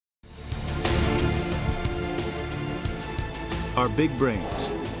Our big brains,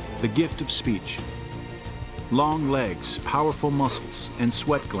 the gift of speech. Long legs, powerful muscles, and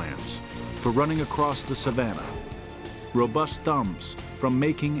sweat glands for running across the savanna. Robust thumbs from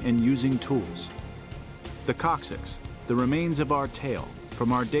making and using tools. The coccyx, the remains of our tail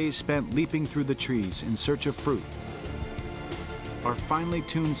from our days spent leaping through the trees in search of fruit. Our finely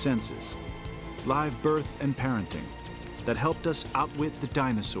tuned senses, live birth and parenting that helped us outwit the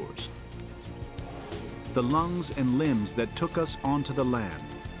dinosaurs. The lungs and limbs that took us onto the land.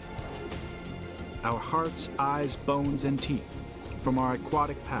 Our hearts, eyes, bones, and teeth from our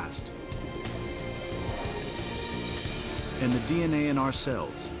aquatic past. And the DNA in our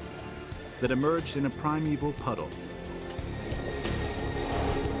cells that emerged in a primeval puddle.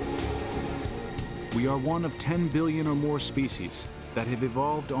 We are one of 10 billion or more species that have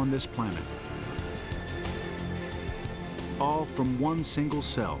evolved on this planet. All from one single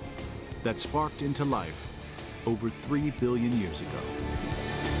cell that sparked into life over 3 billion years ago.